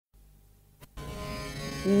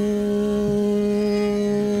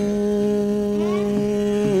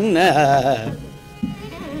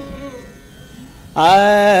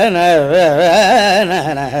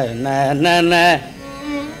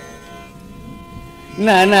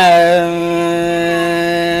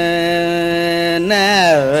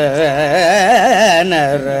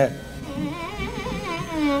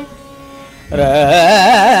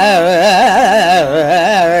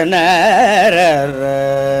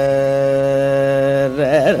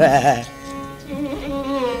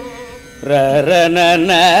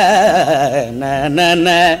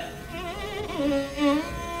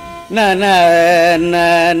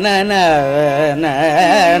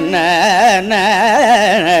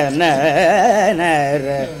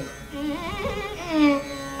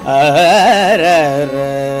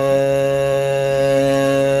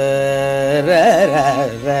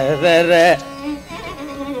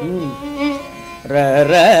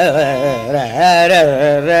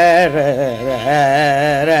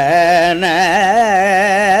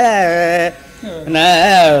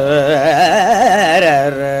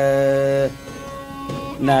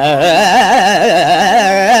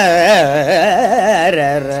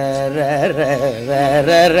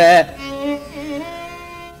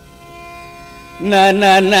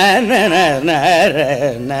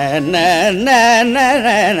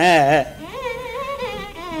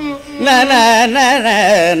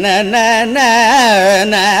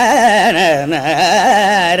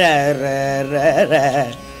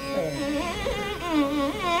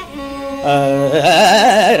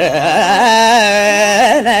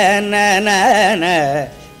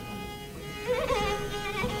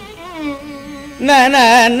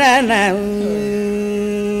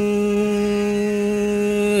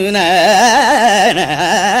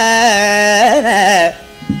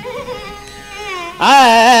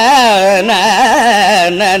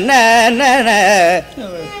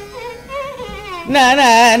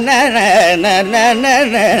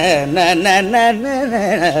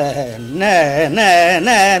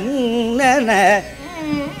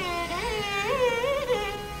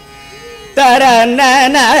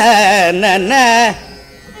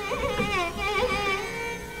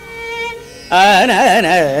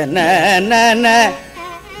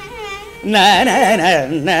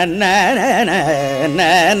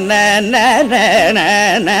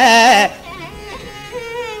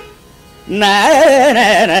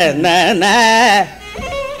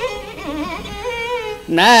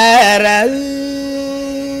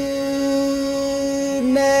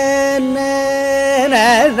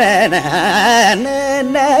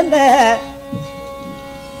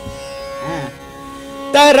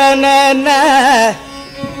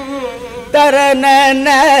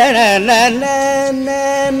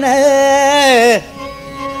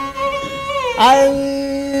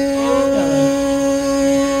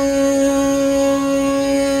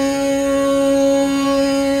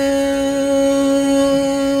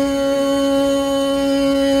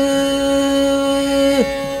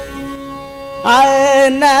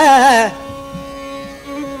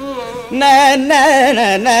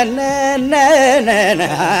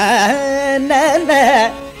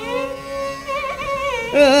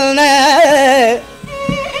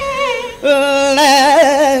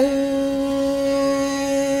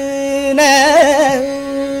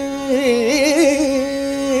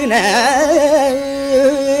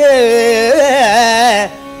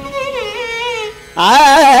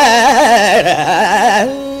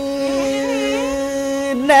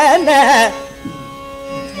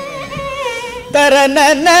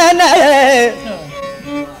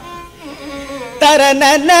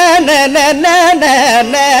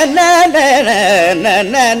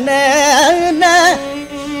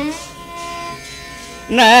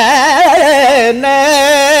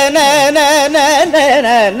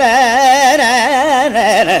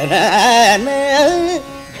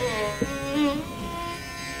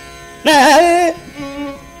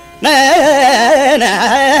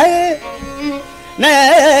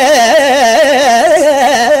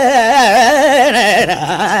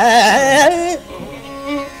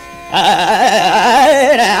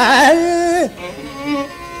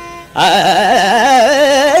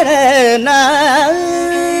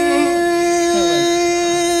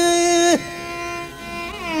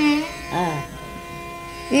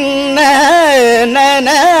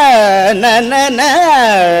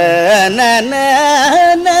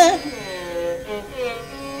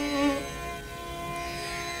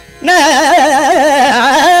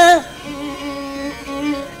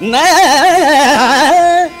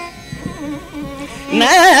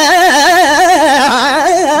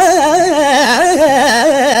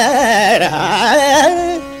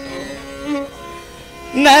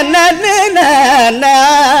na na na na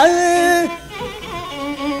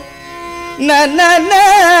na na na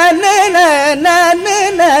na na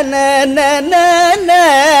na na na na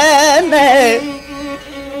na na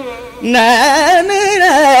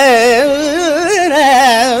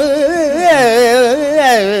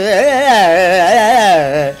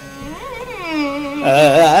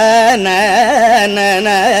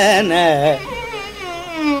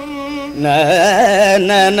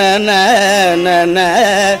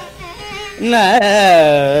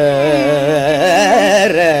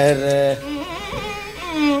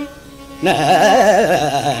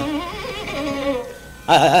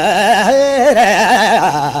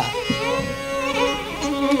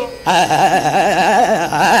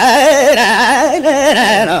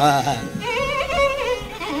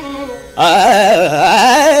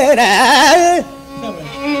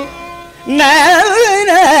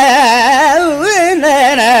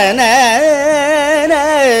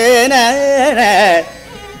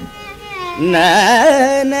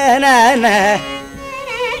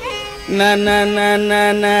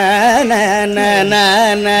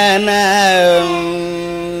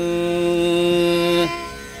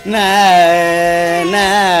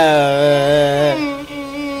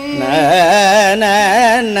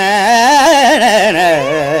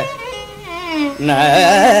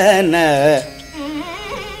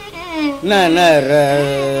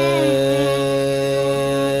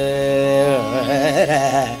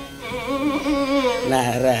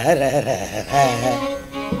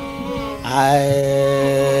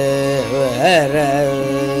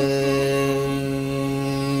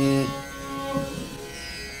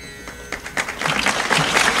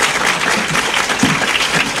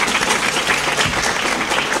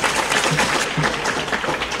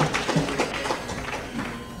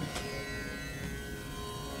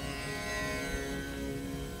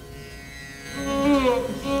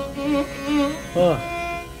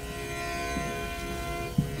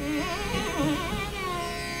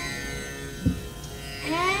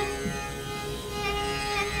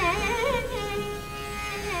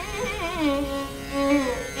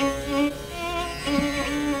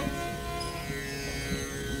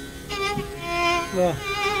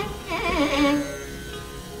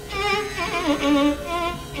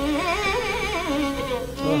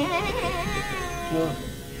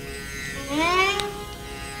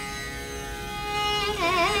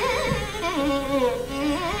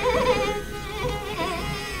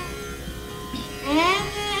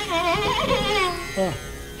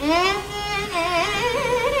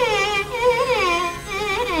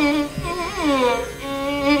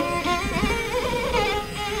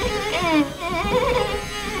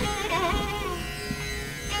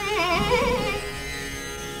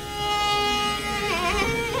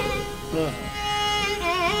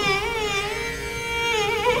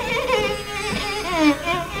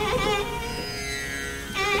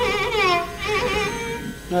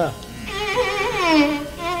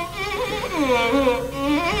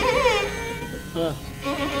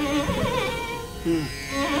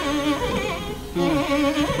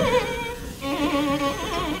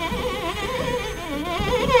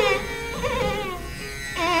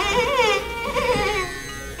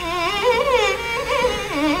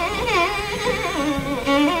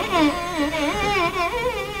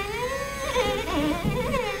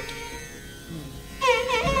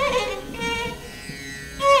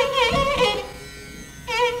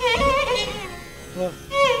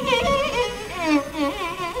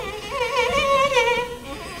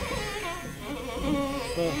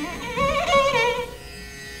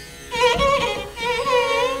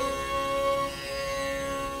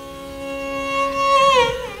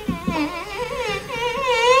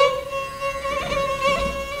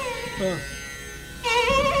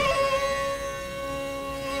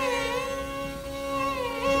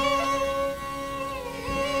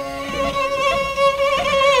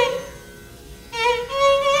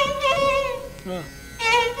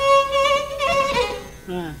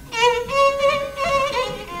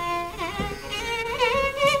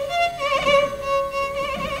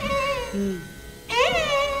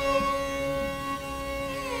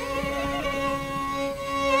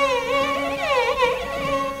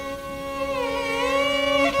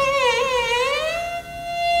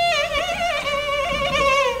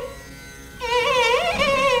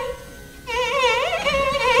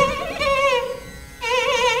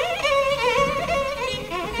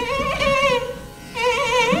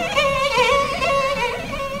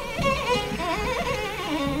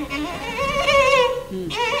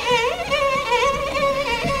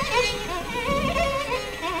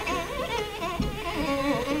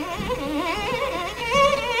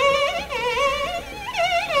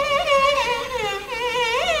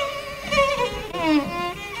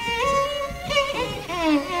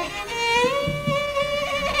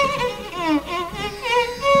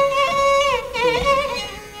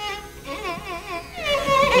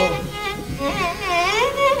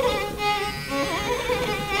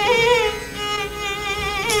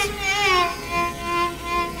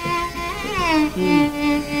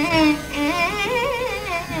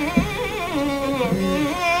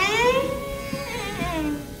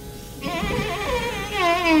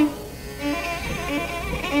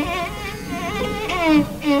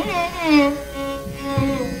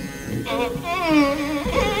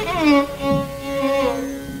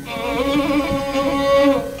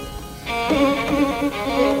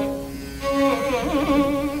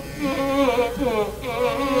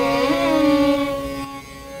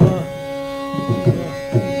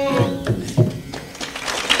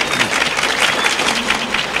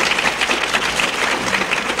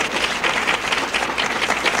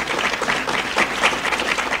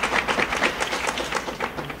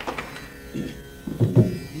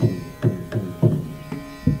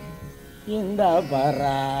இந்த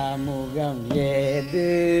பராமுகம் ஏது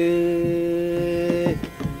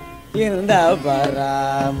இந்த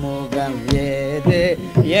பராமுகம் ஏது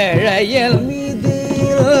ஏழையல் மீது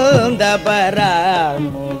இந்த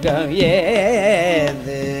பராமுகம்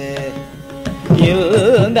ஏது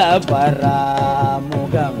இந்த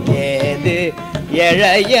பராமுகம் ஏது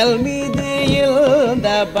ஏழையல் மீது இந்த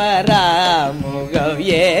பராமுகம்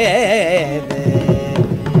ஏது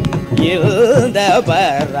இந்த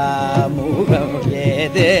பராமுகம்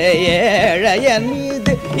ஏது ஏழையன்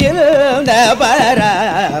மீது இந்த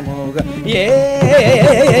பராமுகம்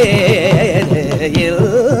ஏது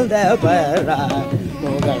இந்த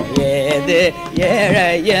பராமுகம் ஏது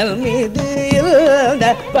ஏழையன் மீது இந்த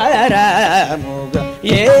பராமுகம்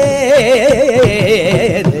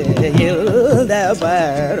ஏது இந்த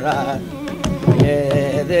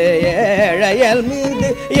ஏது ஏழையல் மீது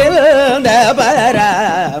எழுந்த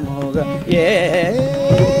பராமுகம்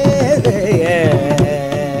ஏது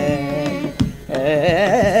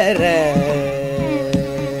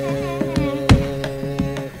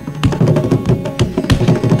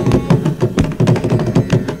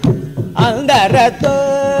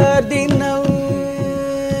andarattOr dinam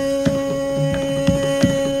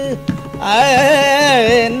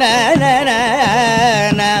na na na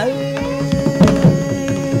na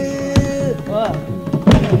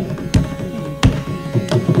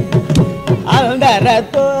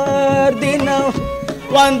andarattOr dinam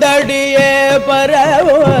vandAlDiyE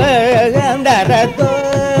paravum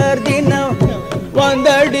andarattOr dinam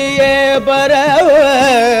vandAlDiyE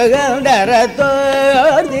paravum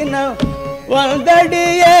andarattOr dinam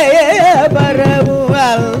vandAlDiyE paravum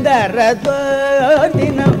andarattOr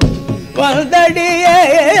dinam vandAlDiyE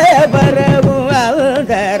paravum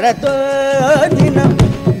andarattOr dinam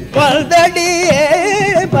vandAlDiyE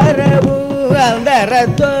paravum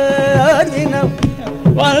andarattOr dinam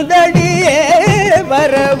vandAlDiyE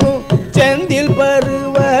paravum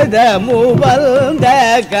shendirp-parvatam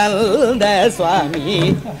kandasAmi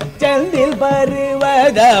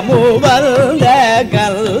shendirp-parvatam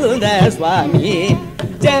kandasAmi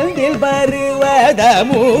shendirp-parvatam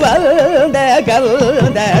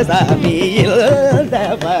kandasAmi ilda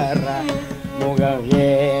parAmukham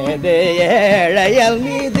ஏது ஏழையல்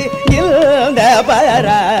மீது ilda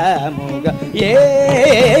parAmukham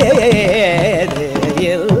ஏது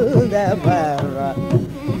ilda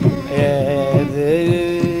ஏது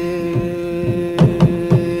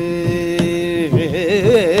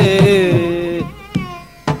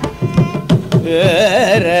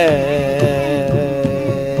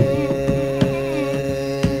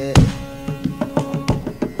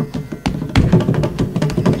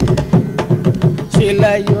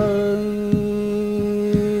shilaiyO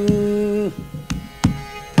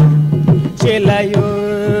shilaiyO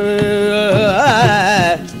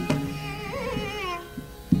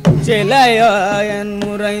shilaiyO en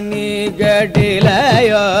murai ni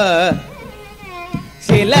kETTilaiyO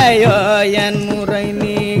shilaiyO en murai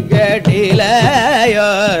ni kETTilaiyO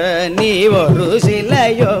ni oru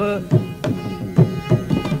shilaiyO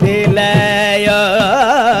tALA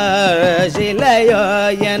shilaiyO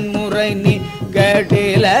en murai ni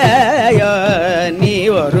kETTilaiyO ni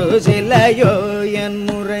oru shilaiyO en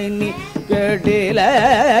murai ni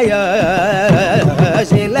kETTilaiyO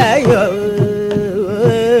shilaiyO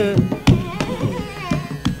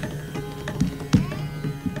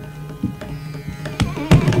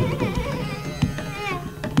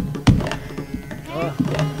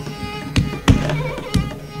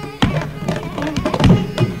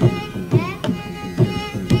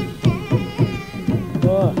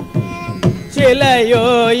shilaiyO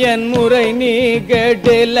en murai ni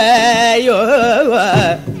kETTilaiyO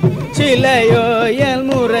shilaiyO en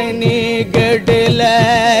murai ni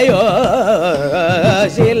kETTilaiyO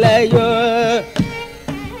shilaiyO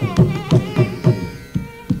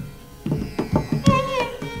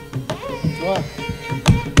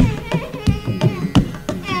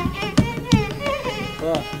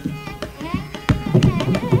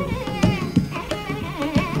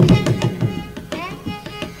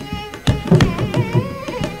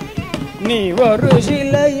நீ ஒரு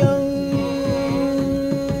சிலையோ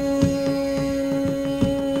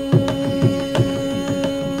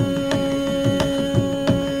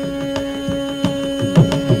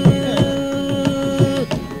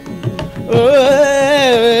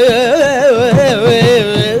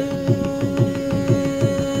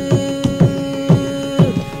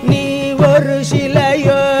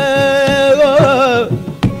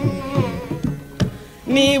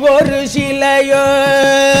சிலையோ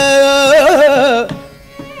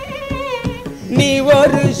நீ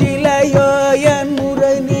ஒரு சிலையோ என்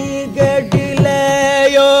முறை நீ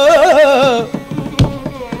கெட்டிலையோ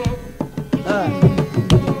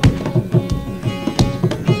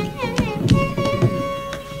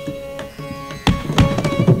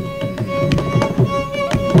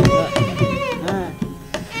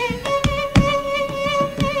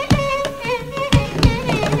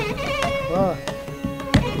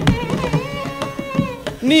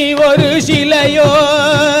நீ ஒரு சிலையோ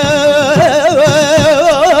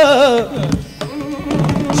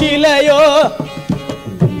சிலையோ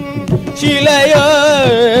சிலையோ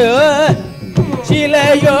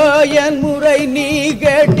சிலையோ என் முறை நீ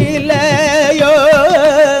கெட்டிலையோ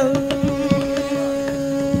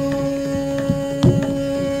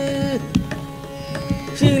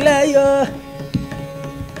சிலையோ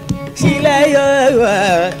சிலையோ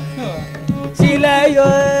சிலையோ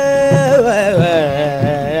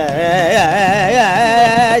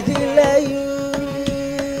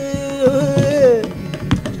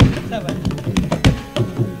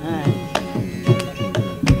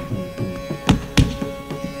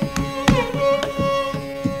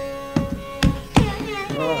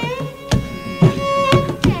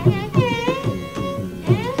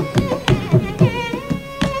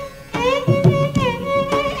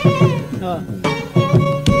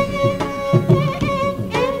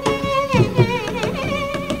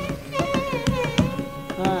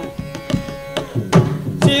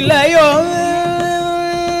சிலையோ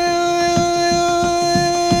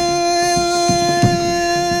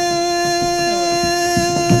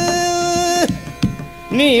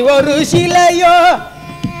நீ ஒரு சிலையோ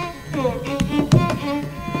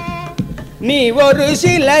நீ ஒரு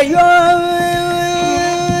சிலையோ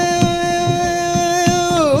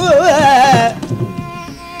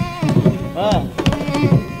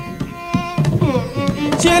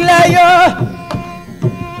சிலையோ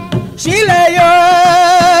சிலையோ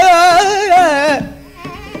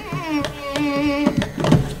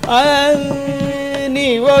நீ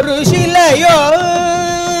ஒரு சிலையோ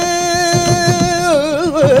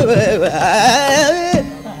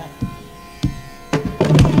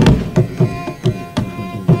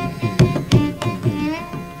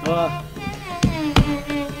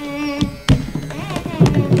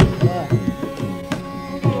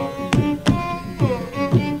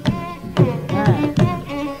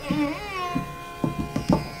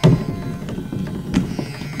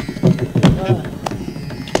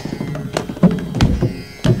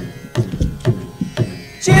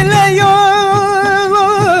சிலையோ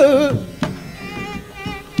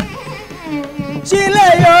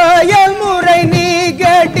சிலையோ என் முறை நீ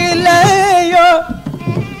கெட்டிலையோ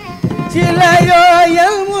சிலையோ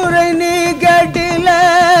என் முறை நீ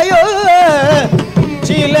கெட்டிலையோ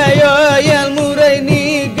சிலையோ என் முறை நீ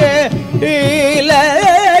கெட்டிலையோ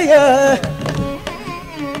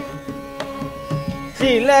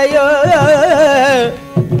சிலையோ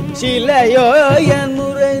சிலையோ என்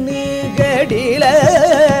முறை நீ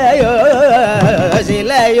கெட்டிலையோ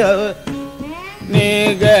சிலையோ நீ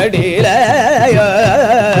கெட்டிலையோ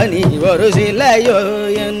நீ ஒரு சிலையோ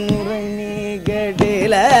என் முறை நீ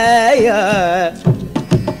கெட்டிலையோ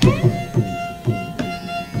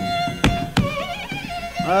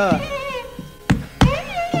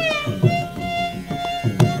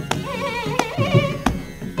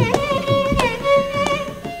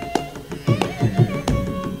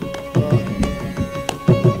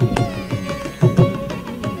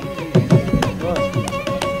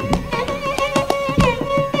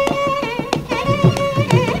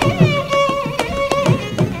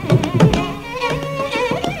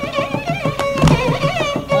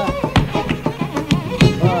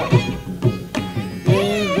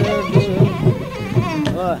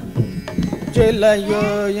சிலையோ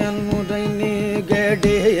என் முறை நீ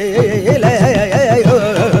கெட்டிலையோ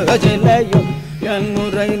சிலையோ என்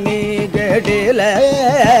முறை நீ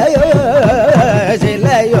கெட்டிலையோ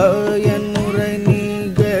சிலையோ என் முறை நீ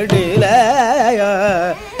கெட்டிலையோ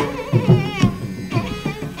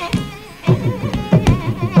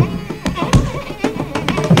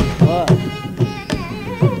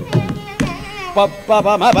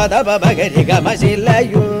பப்பம பத பகரி கம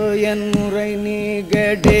சிலையோ என் முறை நீ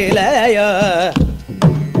கெட்டிலையோ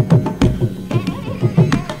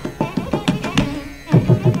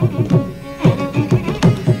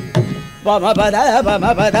பம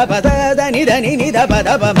பத பத தனி தனி நித பத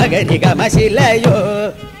பமகரி கம சிலையோ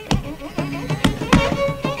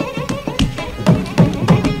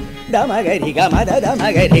தமகரி கம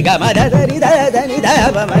தமகரி கம தரி தனி த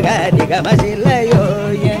பமகரி கம சிலையோ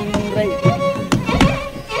என் முறை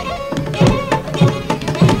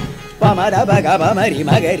பமத பக பமரி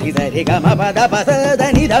மகரி தரி கம பத பத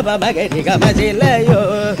தனி த பமகரி கம சிலையோ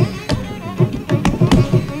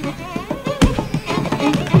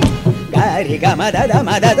gari gama da da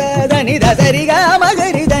ma da da ni da sari gama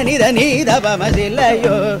gari da ni da ba ma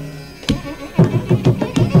sillaiyO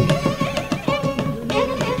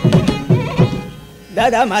da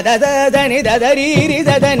da ma da da ni da ri ri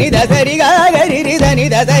da ni da sari ga gari ri da ni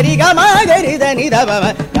da sari gama gari da ni da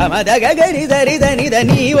ba ma da ga gari da ri da ni da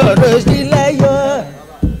ni oru sillaiyO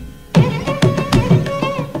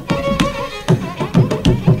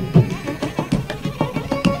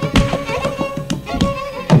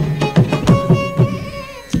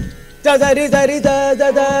Dari dari da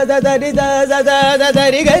da da da dari da da da da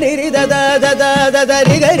dari gari ri da da da da da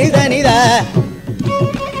dari gari da ni da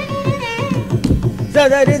da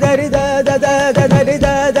dari dari da da da da dari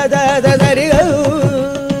da da da da dari ga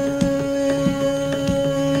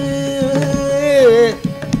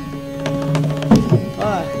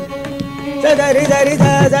da dari dari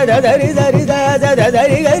da da da dari dari da da da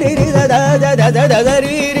dari gari ri da da da da da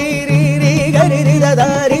dari ri ri ri gari ri da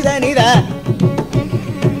da ri da ni da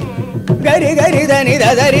gari gari da ni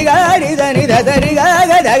da dari gari da ni da dari ga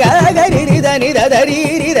ga da ga gari ri da ni da dari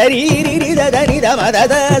ri da ri ri ri da da ni da ma da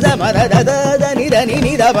da ma da da ni da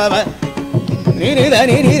ni da ba ma ni da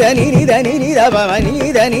ni da ni da ni da ba ma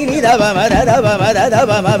ni da ni da ba ma da ba ma da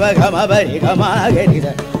ba ma ba ga ma ba ri ga ma gari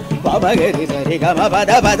da ba ba gari da ri ga ma ba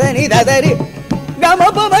da ni da dari ga ma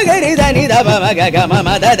ba gari da ni da ba ma ga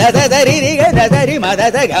ma da da ri ri ga da ri ma da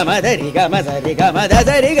ga ma da ri ga ma da ri ga ma da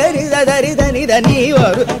ri gari da ri da ni da ni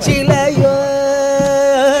oru sillaiyO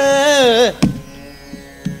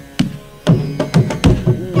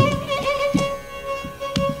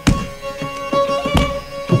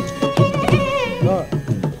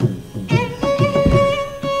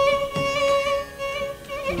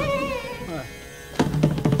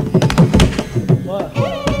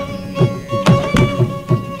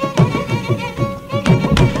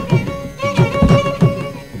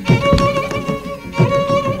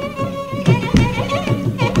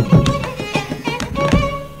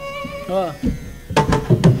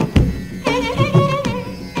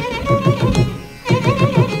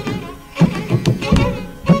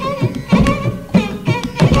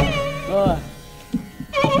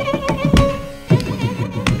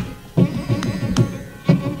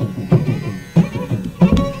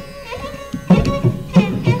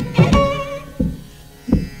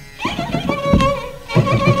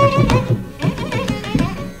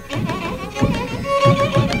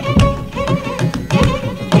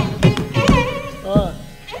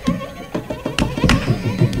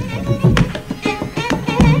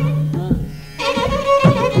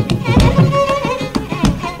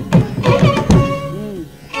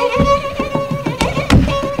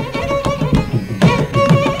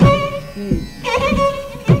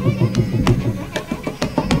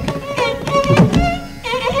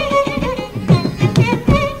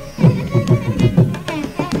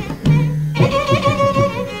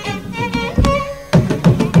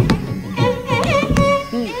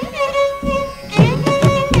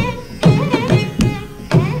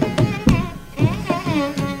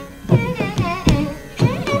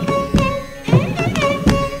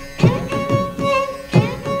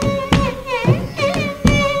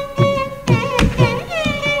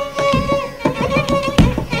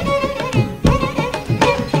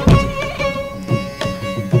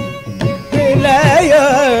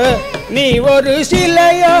நீ ஒரு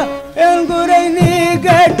சிலையோ எங்குரை நீ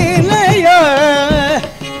கட்டிலையோ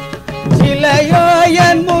சிலையோ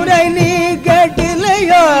என் முறை நீ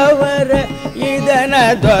கட்டிலையோ வர இதன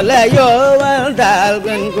தொலையோ வந்தால்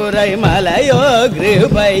குறை மலையோ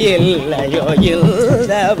கிருபை இல்லையோ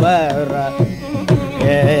இந்த வர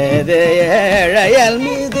ஏது ஏழையல்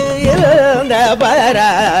மீது இருந்த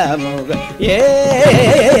பராமுகம்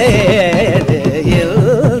ஏது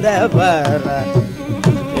இந்த வர